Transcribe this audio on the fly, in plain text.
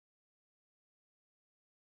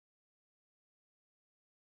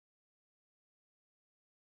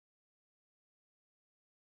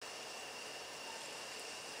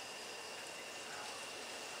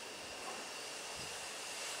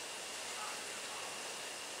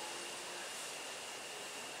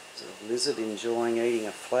There's a lizard enjoying eating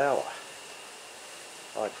a flower.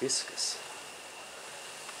 Hibiscus.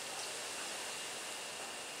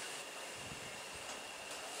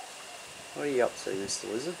 What are you up to,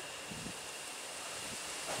 Mr. Lizard?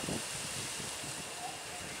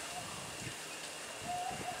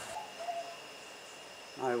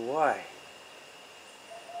 No way.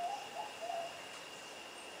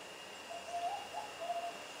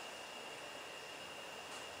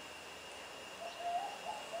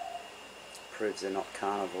 Proves they're not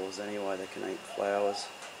carnivores anyway, they can eat flowers.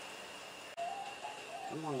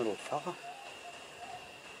 Come on, little fella.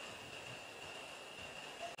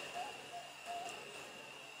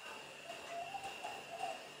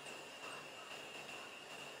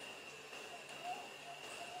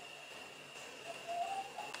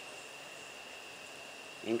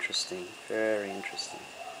 Interesting, very interesting.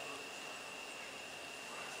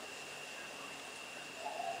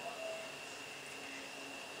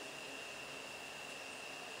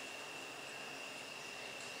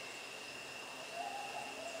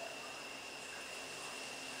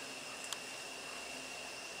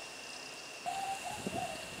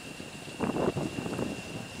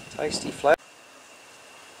 Tasty flower.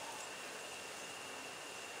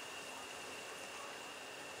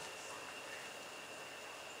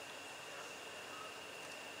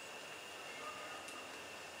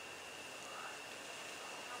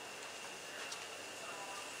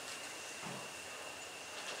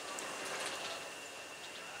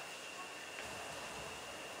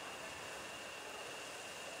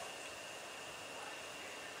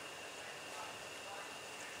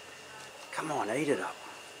 Come on, eat it up.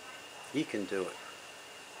 You can do it.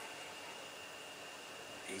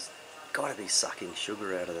 He's got to be sucking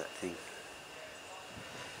sugar out of that thing.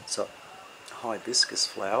 So, hibiscus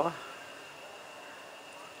flower,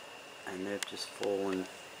 and they've just fallen.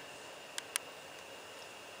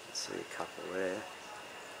 Let's see a couple there.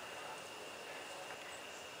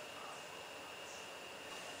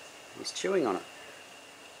 He's chewing on it.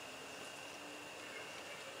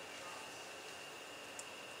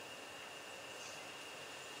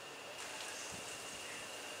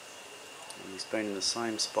 And he's been in the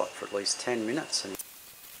same spot for at least 10 minutes. And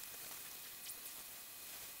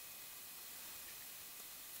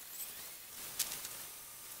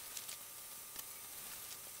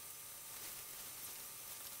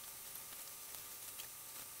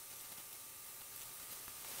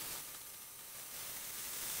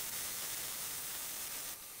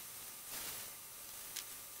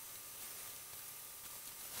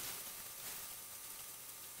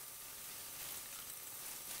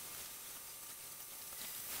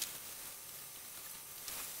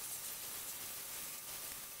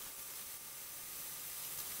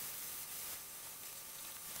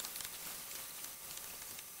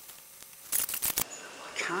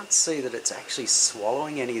can't see that it's actually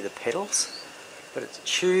swallowing any of the petals, but it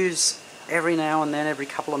chews every now and then, every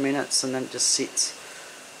couple of minutes, and then it just sits.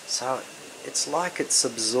 So it's like it's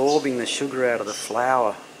absorbing the sugar out of the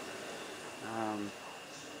flower.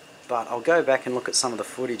 But I'll go back and look at some of the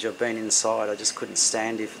footage. I've been inside, I just couldn't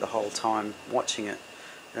stand here for the whole time watching it.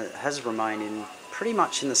 And it has remained in pretty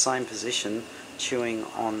much in the same position, chewing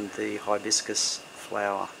on the hibiscus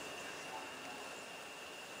flower.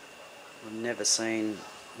 I've never seen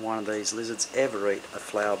one of these lizards ever eat a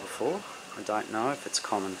flower before. I don't know if it's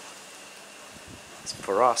common.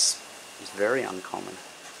 For us, it's very uncommon.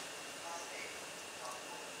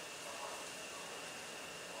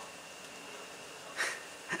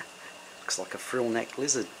 Looks like a frill-necked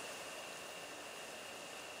lizard.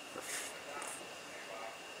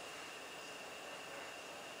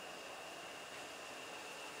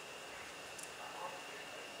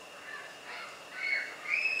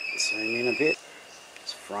 Zoom in a bit.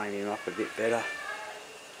 Just frame him up a bit better.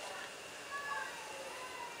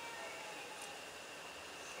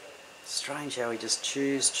 Strange how he just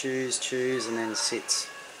chews and then sits.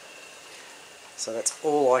 So that's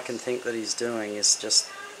all I can think that he's doing, is just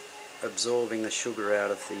absorbing the sugar out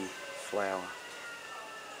of the flower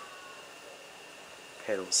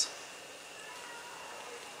petals.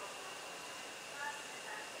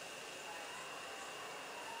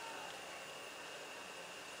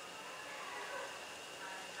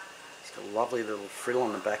 He's got a lovely little frill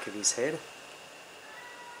on the back of his head.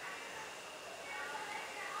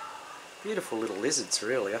 Beautiful little lizards,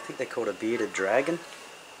 really. I think they're called a bearded dragon.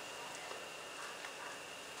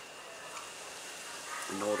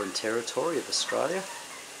 The Northern Territory of Australia.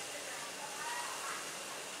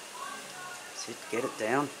 Sit, get it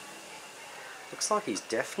down. Looks like he's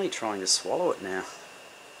definitely trying to swallow it now.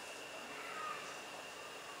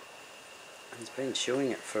 He's been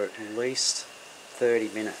chewing it for at least 30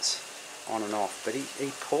 minutes on and off, but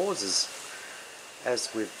he pauses,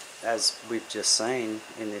 as we've just seen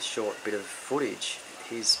in this short bit of footage.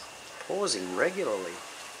 He's pausing regularly.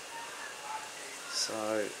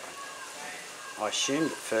 So I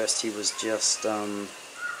assumed at first he was just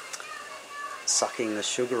sucking the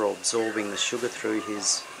sugar or absorbing the sugar through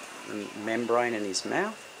his membrane in his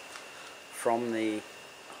mouth from the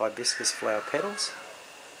hibiscus flower petals.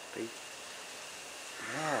 But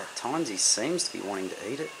yeah, at times he seems to be wanting to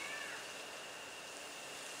eat it.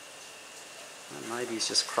 Well, maybe he's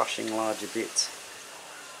just crushing larger bits.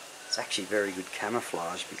 It's actually very good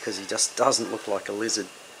camouflage because he just doesn't look like a lizard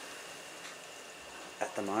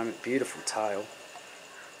at the moment. Beautiful tail,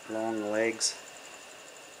 long legs.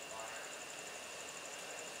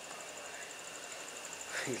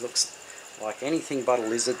 He looks like anything but a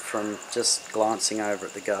lizard from just glancing over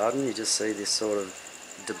at the garden. You just see this sort of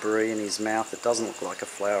debris in his mouth. It doesn't look like a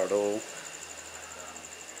flower at all.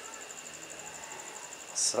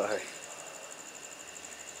 So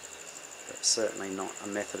that's certainly not a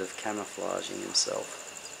method of camouflaging himself.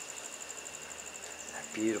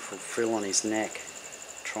 That beautiful frill on his neck.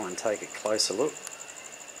 Try and take a closer look.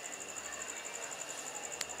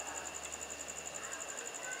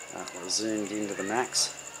 We're zoomed into the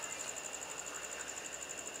max.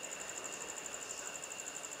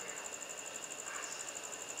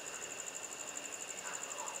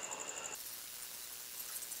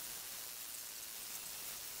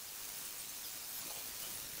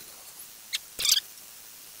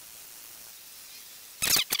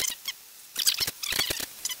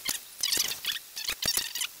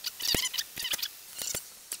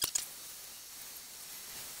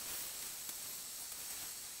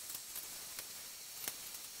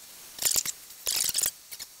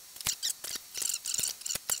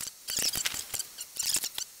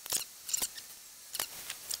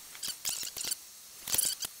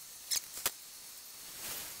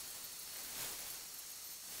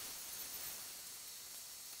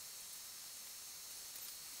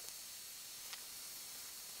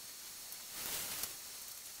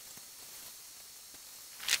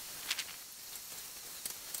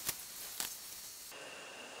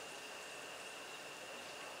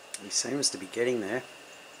 He seems to be getting there.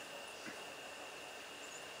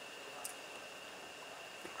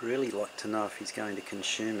 I'd really like to know if he's going to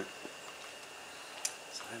consume it.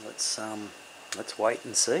 So let's wait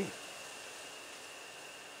and see.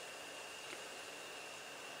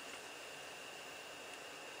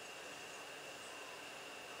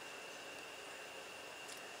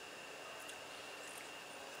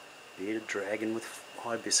 Bearded dragon with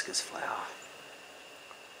hibiscus flower.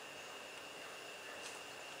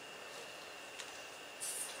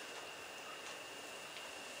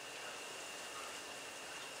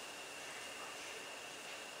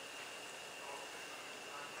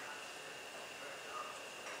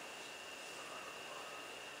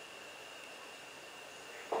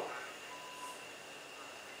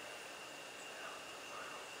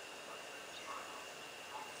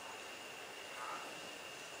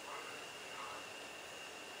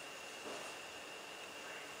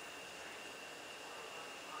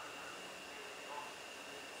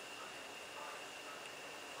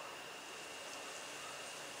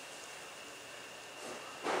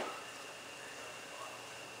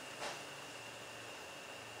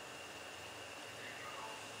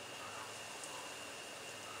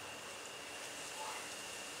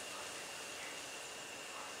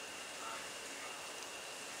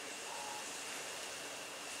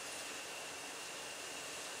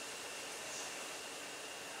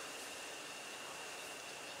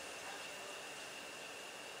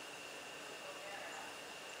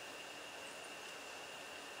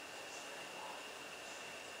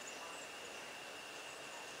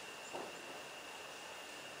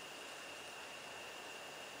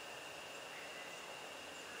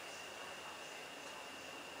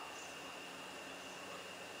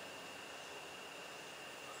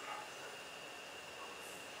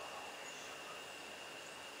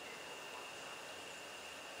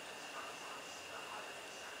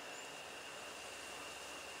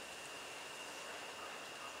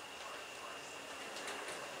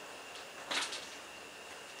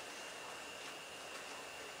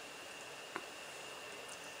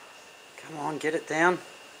 Come on, get it down.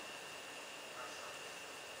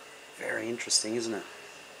 Very interesting, isn't it?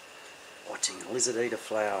 Watching a lizard eat a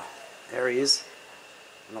flower. There he is,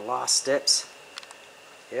 in the last steps.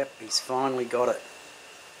 Yep, he's finally got it.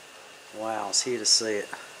 Wow, I was here to see it.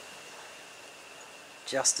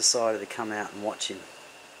 Just decided to come out and watch him.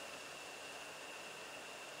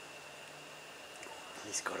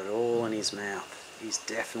 He's got it all in his mouth. He's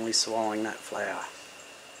definitely swallowing that flower.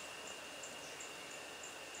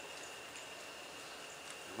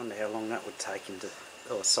 I wonder how long that would take him to,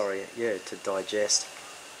 oh sorry, yeah, to digest,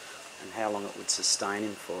 and how long it would sustain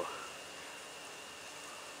him for.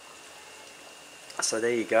 So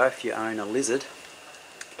there you go, if you own a lizard,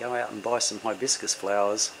 go out and buy some hibiscus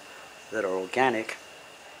flowers that are organic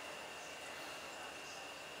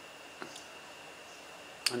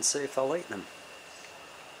and see if they'll eat them.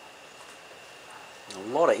 A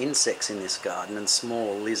lot of insects in this garden and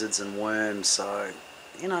small lizards and worms, so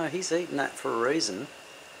you know, he's eating that for a reason.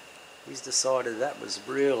 He's decided that was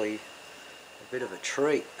really a bit of a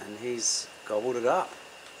treat and he's gobbled it up.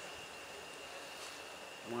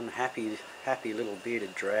 One happy little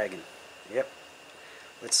bearded dragon. Yep.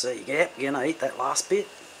 Let's see. Yep, you're gonna eat that last bit.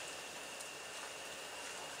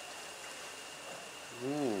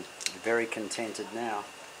 Very contented now.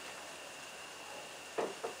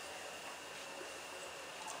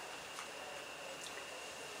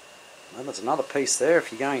 Well, there's another piece there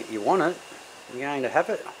if you want it. You're going to have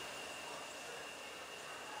it.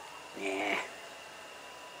 Yeah.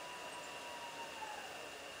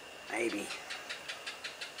 Maybe.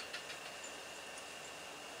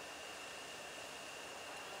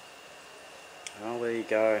 Well, there you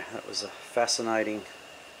go. That was a fascinating,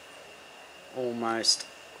 almost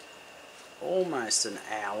an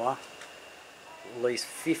hour, at least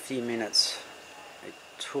 50 minutes it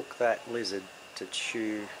took that lizard to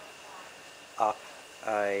chew up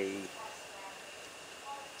a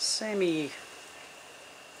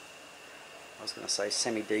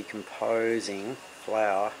semi-decomposing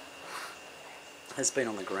flower. Has been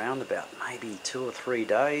on the ground about maybe 2 or 3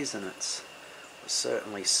 days, and it's was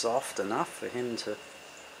certainly soft enough for him to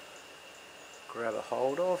grab a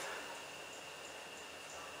hold of,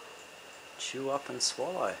 chew up and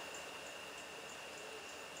swallow.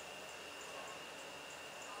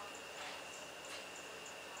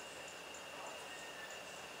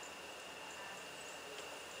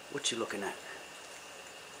 What you looking at?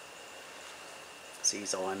 See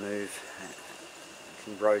his eye move. It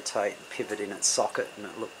can rotate and pivot in its socket, and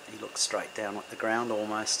he looks straight down at the ground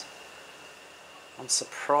almost. I'm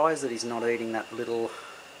surprised that he's not eating that little,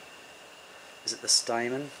 is it the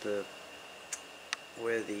stamen,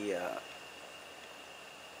 where the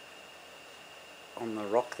on the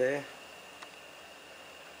rock there.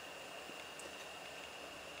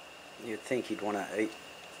 You'd think he'd want to eat,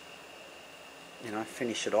 you know,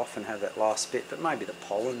 finish it off and have that last bit, but maybe the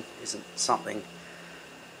pollen isn't something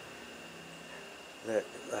that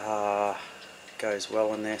goes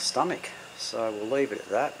well in their stomach, so we'll leave it at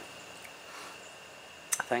that.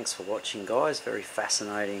 Thanks for watching, guys. Very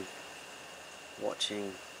fascinating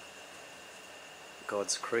watching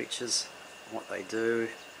God's creatures, what they do,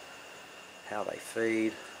 how they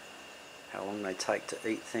feed, how long they take to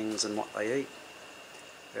eat things and what they eat.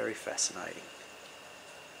 Very fascinating.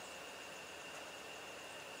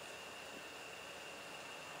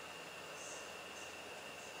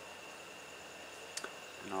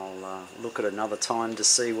 And I'll look at another time to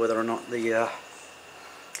see whether or not the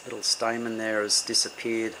little stamen there has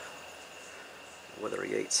disappeared, or whether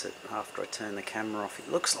he eats it after I turn the camera off. It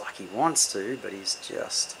looks like he wants to, but he's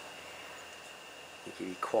just, I think he'd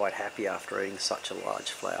be quite happy after eating such a large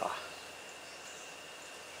flower.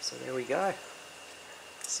 So there we go,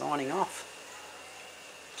 signing off.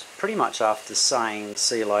 Pretty much after saying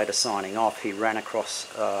see you later, signing off, he ran across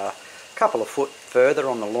a couple of foot further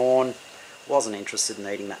on the lawn, wasn't interested in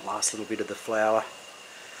eating that last little bit of the flower.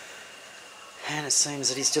 And it seems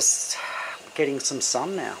that he's just getting some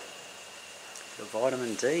sun now. The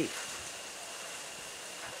vitamin D.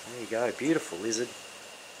 There you go, beautiful lizard.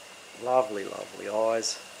 Lovely, lovely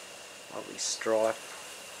eyes. Lovely stripe,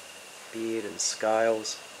 beard and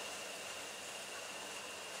scales.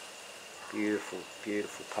 Beautiful,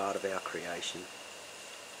 beautiful part of our creation.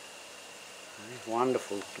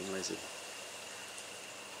 Wonderful looking lizard.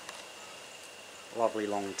 Lovely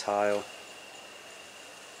long tail.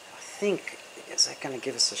 I think, is that going to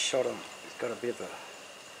give us a shot on, he's got a bit of a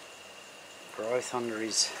growth under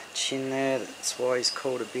his chin there, that's why he's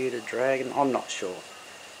called a bearded dragon. I'm not sure,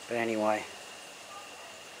 but anyway,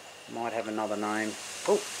 might have another name.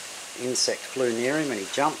 Oh, insect flew near him and he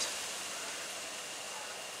jumped.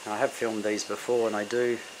 I have filmed these before and I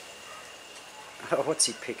do. Oh, what's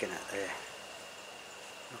he picking at there?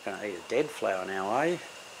 Not going to eat a dead flower now, are you?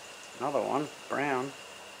 Another one, brown.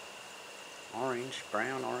 Orange,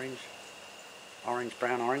 brown, orange, orange,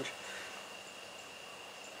 brown, orange.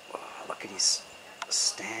 Oh, look at his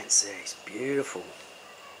stance there, he's beautiful.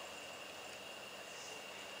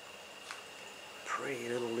 Pretty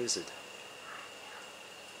little lizard.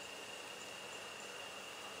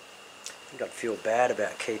 I think I'd feel bad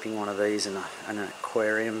about keeping one of these in an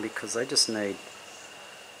aquarium, because they just need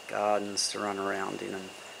gardens to run around in and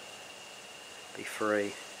be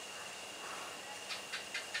free.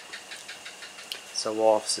 So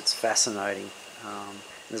whilst it's fascinating,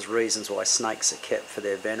 there's reasons why snakes are kept for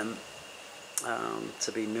their venom,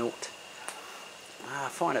 to be milked. I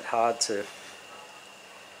find it hard to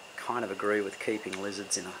kind of agree with keeping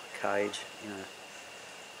lizards in a cage, in a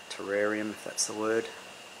terrarium, if that's the word.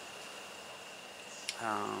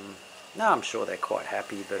 No, I'm sure they're quite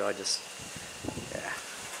happy, but I just, yeah,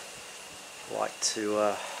 like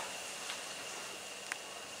to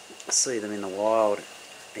see them in the wild.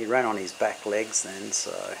 He ran on his back legs then,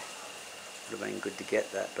 so it would have been good to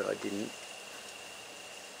get that, but I didn't.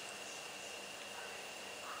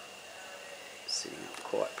 Sitting up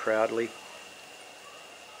quite proudly,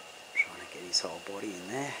 trying to get his whole body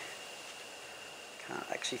in there. Can't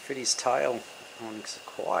actually fit his tail on, it's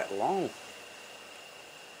quite long.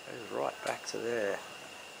 Goes right back to there,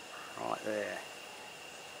 right there.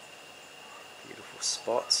 Beautiful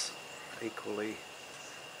spots, equally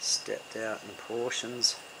stepped out in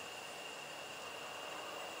portions.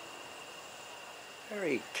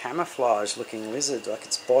 Very camouflage looking lizard, like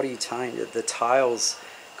its body tamed. The tail's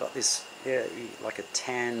got this, yeah, like a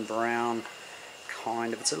tan brown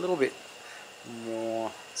kind of, it's a little bit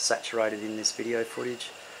more saturated in this video footage,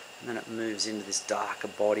 and then it moves into this darker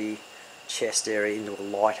body, chest area, into a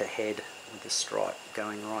lighter head with the stripe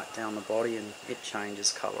going right down the body, and it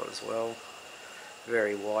changes colour as well.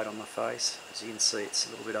 Very white on the face. As you can see, it's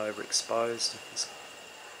a little bit overexposed. It's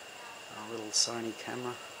a little Sony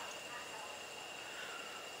camera.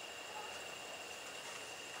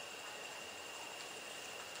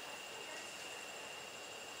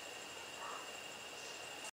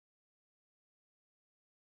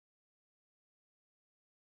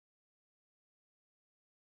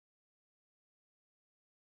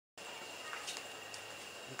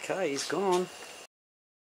 Okay, he's gone.